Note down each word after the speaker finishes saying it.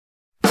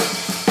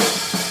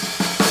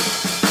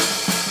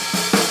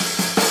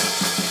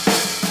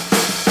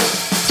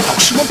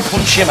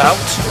punch him out.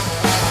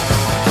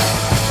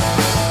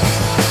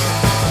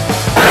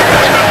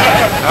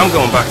 I'm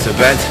going back to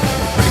bed.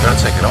 But you gotta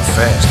take it off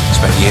first.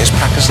 Spent years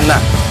practicing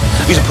that.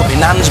 I used to put my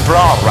nan's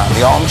bra around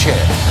the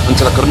armchair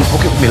until I couldn't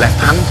hook it with my left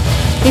hand.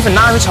 Even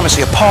now, every time I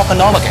see a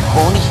pork-and-all, I get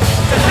horny.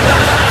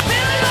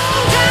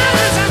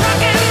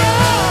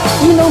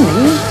 You know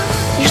me.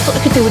 You just thought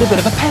I could do with a bit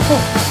of a pep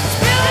up.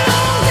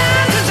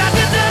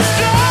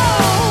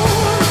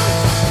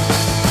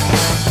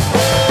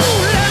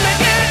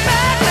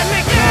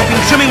 I've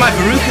been trimming my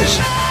verrucas.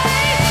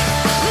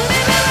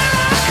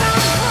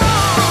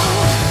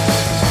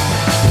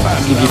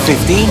 I'll give you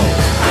 15.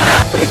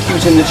 For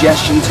acute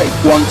indigestion, take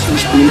 1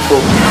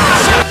 teaspoonful.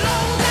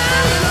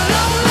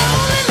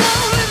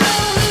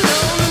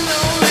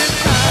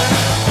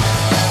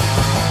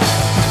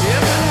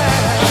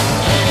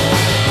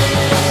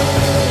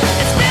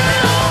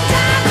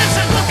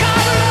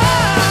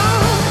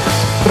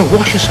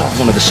 Wash yourself in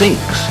one of the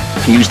sinks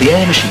and use the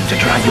air machine to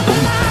dry your bum.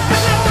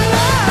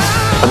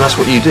 And that's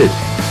what you did?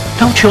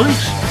 No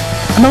choice.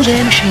 And those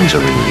air machines are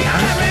really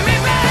hard.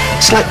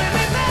 It's like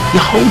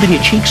you're holding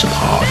your cheeks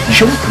apart,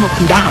 jumping up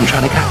and down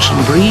trying to catch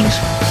some breeze.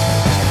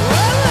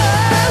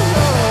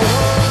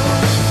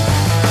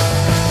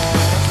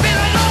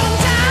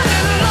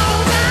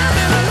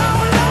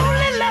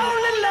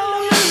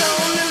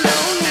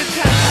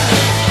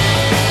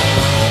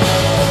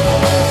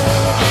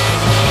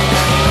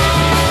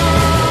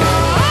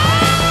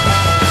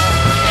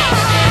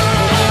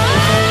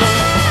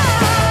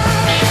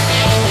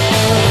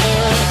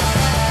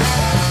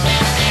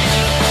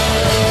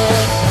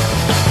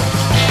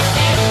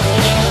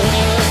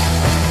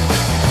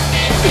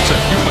 It's a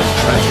human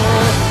tragedy.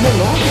 No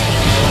longer.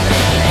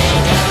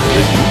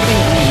 There's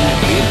nothing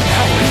unhappy in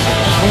cowering for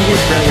a hungry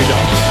prairie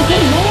dog. No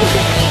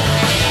longer.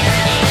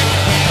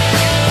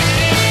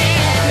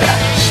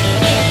 Yes.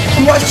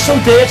 And why is it so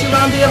dirty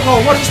around here, Hall?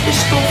 What is this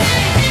stuff?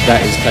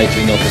 That is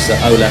catering officer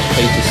Olaf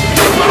Peterson.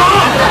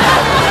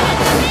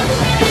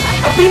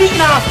 I've been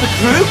eating half the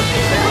crew.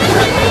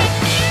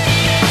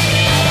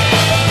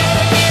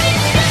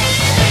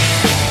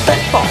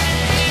 Bedbot.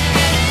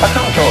 I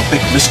can't grow a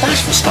big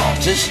moustache for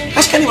starters.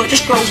 Ask anyone, it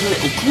just grows in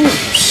little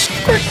grooves.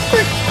 Quick,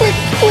 quick, quick,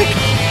 quick.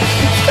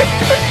 Quick,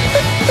 quick,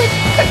 quick, quick,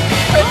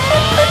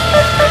 quick,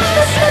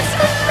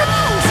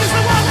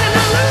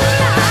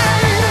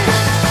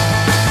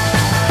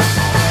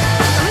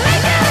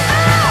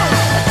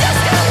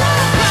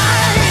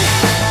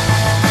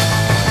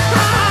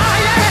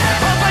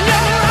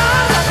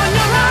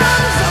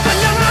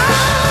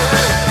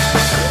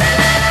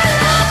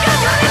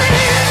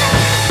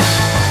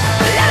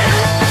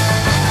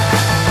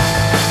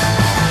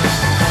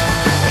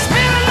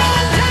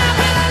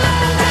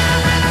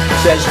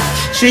 says,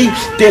 see,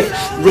 Dick,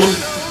 run,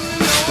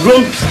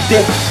 run,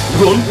 Dick,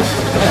 run,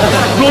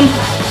 run,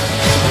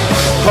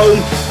 home,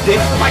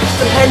 Dick. Like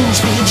the pens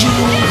for your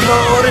genie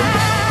drawing,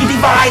 your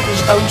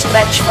dividers don't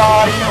stretch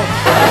far enough.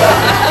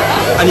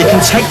 And you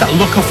can take that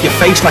look off your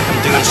face like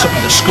I'm doing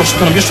something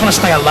disgusting. I'm just trying to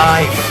stay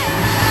alive.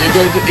 You're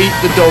going to eat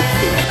the dog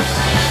food.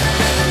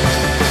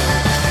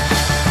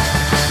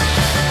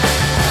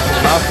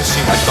 Now I can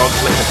see my dog's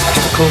little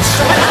testicles.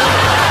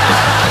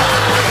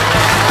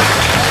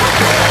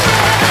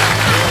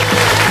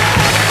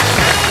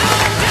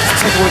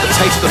 Take away the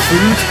taste of the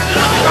food.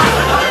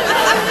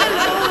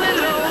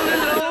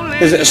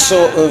 Is it a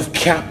sort of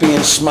cat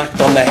being smacked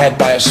on the head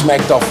by a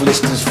smacked off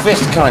lister's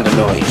fist kind of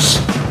noise?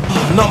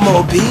 Oh, not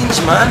more beans,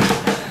 man.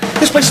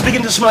 This place is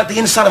beginning to smell like the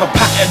inside of a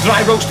packet of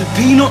dry roasted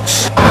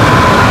peanuts.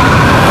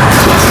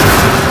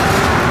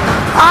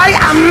 I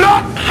am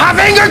not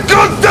having a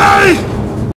good day!